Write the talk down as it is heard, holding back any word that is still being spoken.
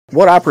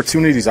What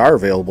opportunities are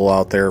available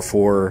out there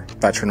for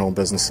veteran-owned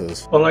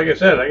businesses? Well, like I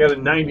said, I got a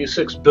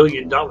 $96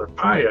 billion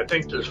pie. I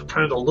think there's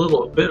kind of a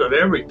little bit of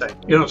everything.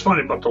 You know, it's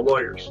funny about the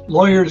lawyers.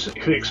 Lawyers,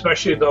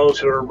 especially those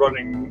who are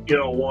running,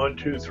 1,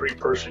 2, 3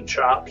 person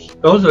shops,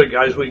 those are the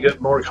guys we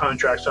get more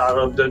contracts out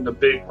of than the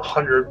big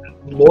 100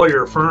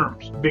 lawyer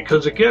firms.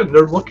 Because again,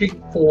 they're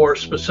looking for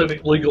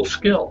specific legal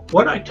skill.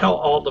 What I tell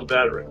all the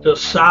veterans, the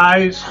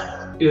size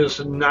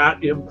is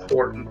not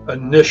important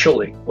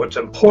initially. What's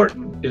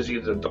important is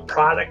either the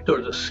product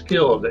or the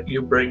skill that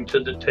you bring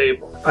to the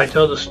table. I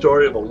tell the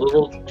story of a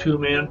little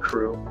 2-man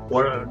crew.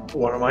 One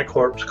of my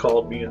corps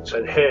called me and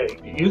said, "Hey,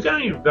 you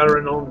got any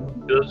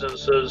veteran-owned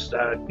businesses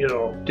that,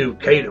 do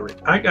catering?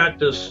 I got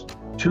this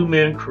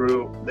 2-man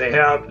crew. They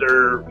have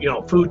their,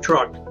 food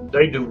truck.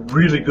 They do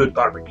really good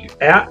barbecue."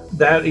 At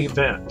that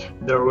event,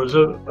 there was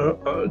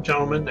a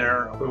gentleman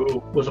there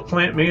who was a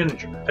plant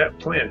manager. That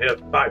plant had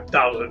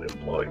 5,000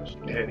 employees.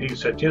 And he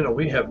said,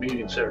 we have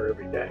meetings there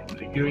every day.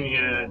 The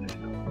union,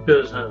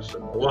 business,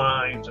 and the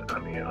lines.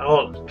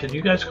 Can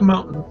you guys come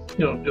out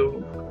and,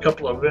 do a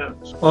couple of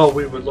events? Oh,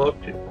 we would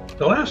love to.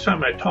 The last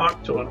time I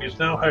talked to him, he's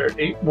now hired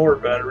 8 more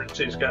veterans.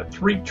 He's got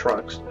 3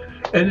 trucks.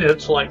 And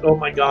it's like, oh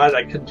my God,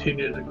 I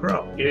continue to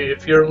grow.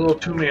 If you're a little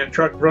 2-man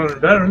truck running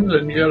veterans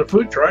and you got a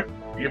food truck,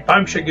 you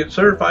probably should get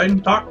certified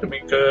and talk to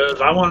me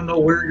because I want to know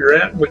where you're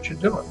at and what you're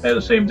doing. And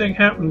the same thing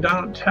happened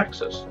down in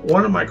Texas.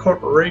 One of my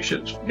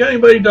corporations, you got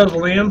anybody who does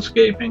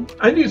landscaping?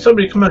 I need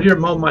somebody to come out here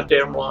and mow my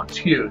damn lawn. It's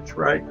huge,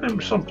 right?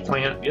 I'm some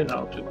plant,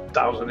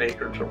 2,000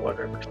 acres or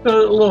whatever. A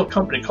little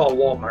company called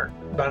Walmart.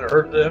 Might have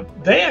heard of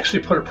them. They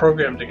actually put a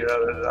program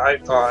together that I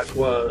thought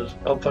was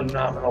a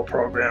phenomenal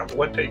program.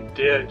 What they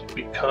did,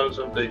 because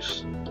of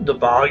the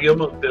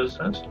volume of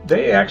business,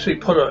 they actually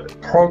put a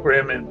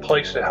program in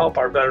place to help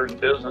our veteran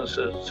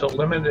businesses to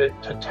limit it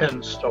to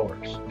 10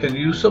 stores. Can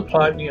you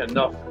supply me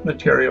enough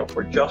material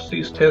for just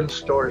these 10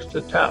 stores to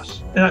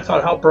test? And I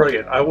thought, how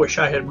brilliant. I wish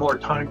I had more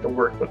time to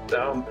work with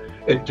them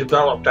and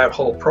develop that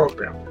whole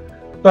program.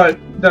 But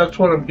that's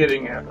what I'm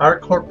getting at. Our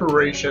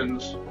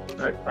corporations,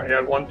 I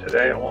had one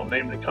today, I won't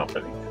name the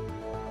company,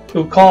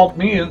 who called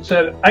me and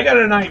said, I got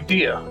an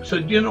idea. I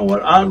said, you know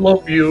what, I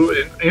love you.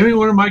 And any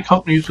one of my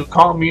companies who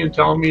call me and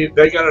tell me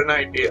they got an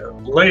idea,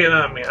 lay it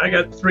on me. I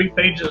got 3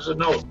 pages of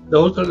notes.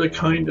 Those are the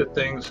kind of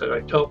things that I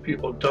tell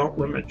people, don't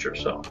limit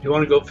yourself. You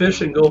want to go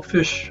fishing, go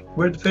fish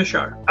where the fish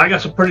are. I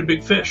got some pretty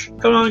big fish.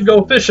 Come on and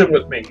go fishing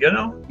with me,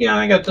 Yeah,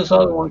 I got this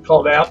other one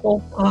called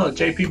Apple,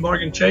 JP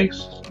Morgan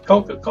Chase,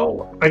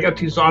 Coca-Cola. I got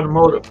these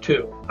automotive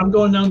too. I'm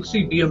going down to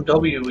see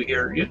BMW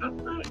here,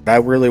 I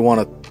really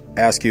want to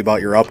ask you about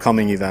your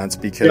upcoming events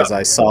because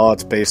I saw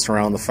it's based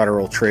around the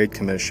Federal Trade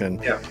Commission.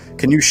 Yeah.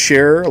 Can you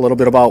share a little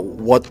bit about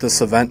what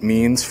this event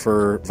means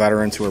for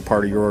veterans who are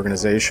part of your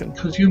organization?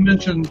 Because you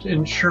mentioned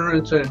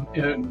insurance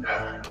and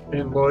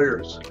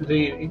lawyers.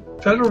 The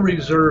Federal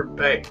Reserve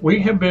Bank, we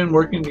have been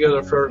working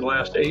together for the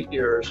last 8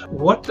 years.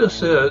 What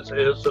this is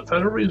the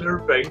Federal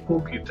Reserve Bank will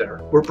be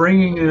there. We're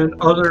bringing in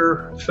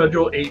other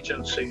federal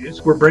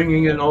agencies. We're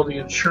bringing in all the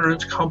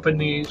insurance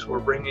companies. We're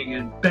bringing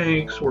in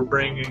banks. We're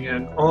bringing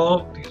in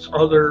all these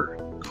other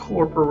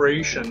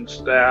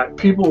corporations that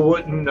people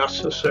wouldn't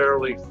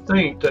necessarily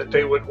think that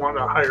they would want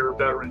to hire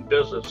veteran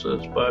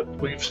businesses, but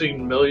we've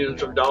seen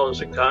millions of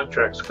dollars in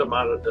contracts come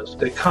out of this.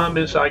 The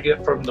comments I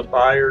get from the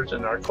buyers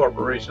in our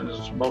corporation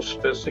is the most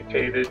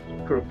sophisticated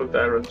group of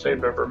veterans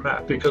they've ever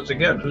met. Because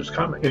again, who's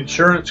coming?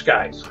 Insurance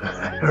guys,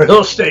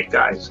 real estate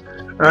guys,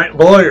 right?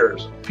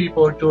 Lawyers.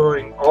 People are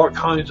doing all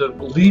kinds of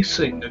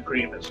leasing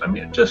agreements.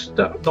 Just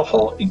the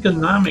whole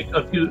economic,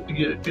 if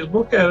you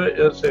look at it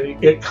as a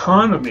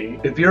economy,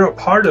 if you're a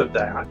part of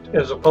that,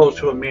 as opposed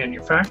to a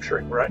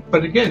manufacturing, right?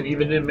 But again,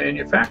 even in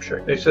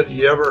manufacturing, they said,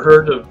 you ever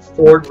heard of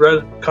Ford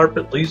Red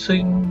Carpet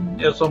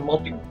Leasing as a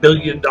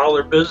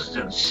multi-billion-dollar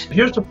business?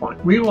 Here's the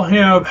point. We will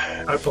have,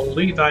 I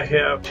believe I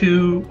have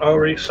 2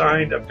 already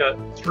signed. I've got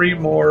 3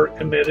 more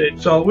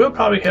committed. So we'll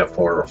probably have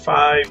 4 or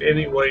 5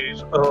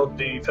 anyways of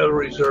the Federal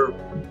Reserve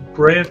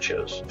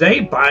branches.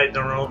 They buy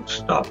their own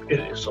stuff. It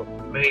is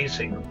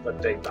amazing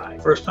what they buy.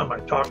 First time I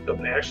talked to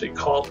them, they actually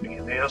called me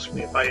and asked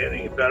me if I had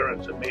any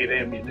veterans that made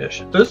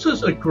ammunition. This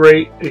is a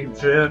great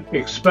event,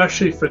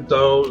 especially for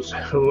those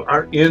who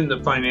are in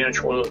the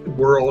financial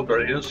world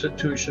or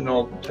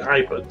institutional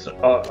type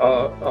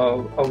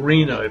of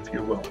arena, if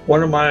you will.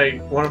 One of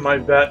my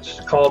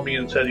vets called me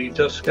and said he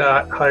just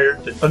got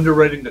hired to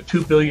underwriting the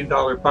 $2 billion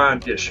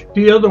bond issue.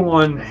 The other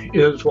one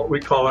is what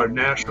we call our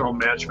national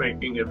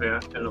matchmaking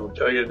event, and I'll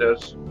tell you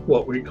that's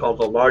what we call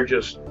the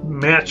largest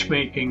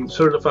matchmaking,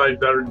 certified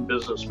veteran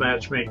business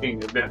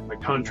matchmaking event in the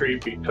country,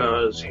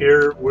 because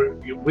here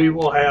we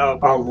will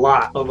have a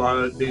lot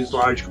of these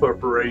large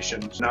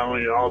corporations, not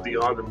only all the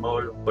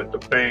automotive, but the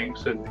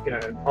banks and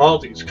all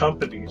these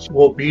companies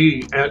will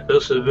be at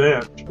this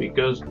event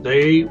because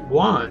they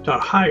want to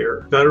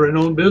hire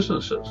veteran-owned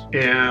businesses.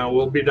 And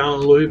we'll be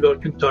down in Louisville,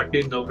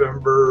 Kentucky,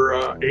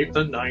 November 8th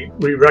and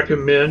 9th. We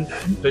recommend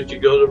that you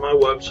go to my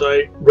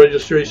website.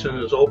 Registration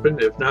is open.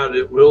 If not,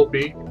 it will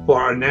be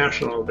for our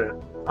national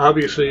event.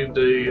 Obviously,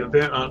 the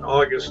event on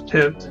August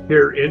 10th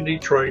here in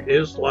Detroit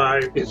is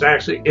live. It's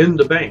actually in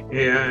the bank.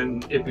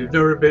 And if you've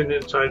never been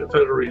inside the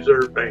Federal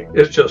Reserve Bank,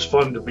 it's just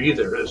fun to be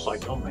there. It's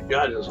like, oh my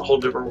God, it's a whole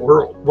different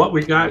world. What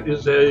we got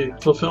is a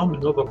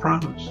fulfillment of a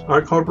promise.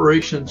 Our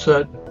corporation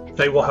said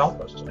they will help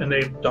us, and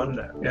they've done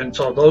that. And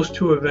so those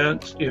two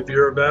events, if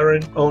you're a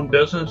veteran-owned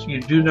business,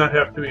 you do not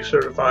have to be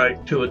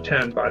certified to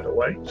attend, by the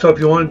way. So if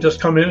you want to just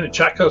come in and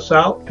check us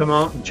out, come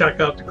out and check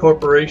out the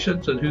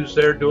corporations and who's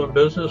there doing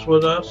business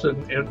with us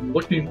and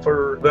looking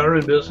for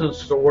veteran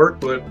business to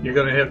work with, you're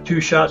going to have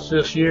 2 shots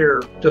this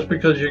year. Just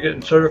because you're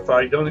getting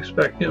certified, don't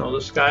expect,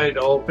 the sky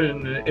to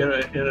open and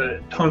a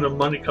ton of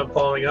money come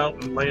falling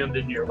out and land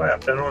in your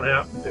lap. That don't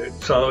happen,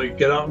 dude. So you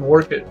get out and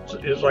work it.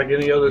 It's like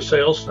any other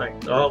sales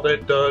thing. All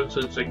that does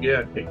is,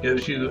 again, it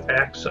gives you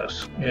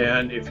access.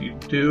 And if you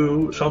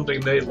do something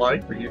they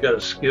like, or you got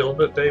a skill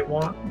that they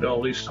want, they'll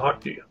at least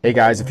talk to you. Hey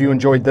guys, if you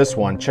enjoyed this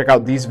one, check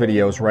out these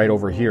videos right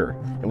over here,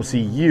 and we'll see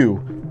you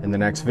in the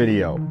next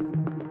video.